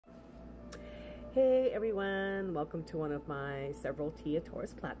Hey everyone, welcome to one of my several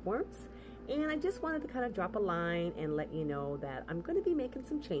Torres platforms. And I just wanted to kind of drop a line and let you know that I'm going to be making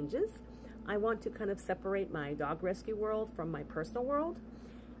some changes. I want to kind of separate my dog rescue world from my personal world.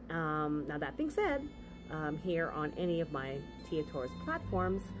 Now that being said, here on any of my Torres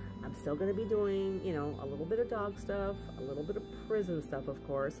platforms, I'm still going to be doing, you know, a little bit of dog stuff, a little bit of prison stuff, of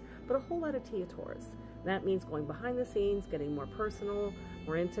course, but a whole lot of Torres. That means going behind the scenes, getting more personal,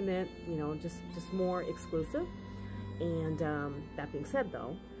 more intimate, you know, just more exclusive. And that being said,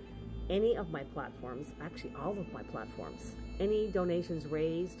 though, any of my platforms, actually all of my platforms, any donations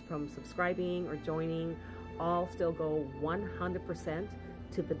raised from subscribing or joining, all still go 100%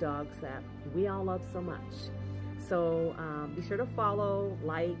 to the dogs that we all love so much. So be sure to follow,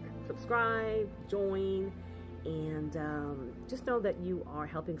 like, subscribe, join, and just know that you are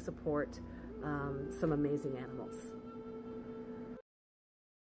helping support some amazing animals.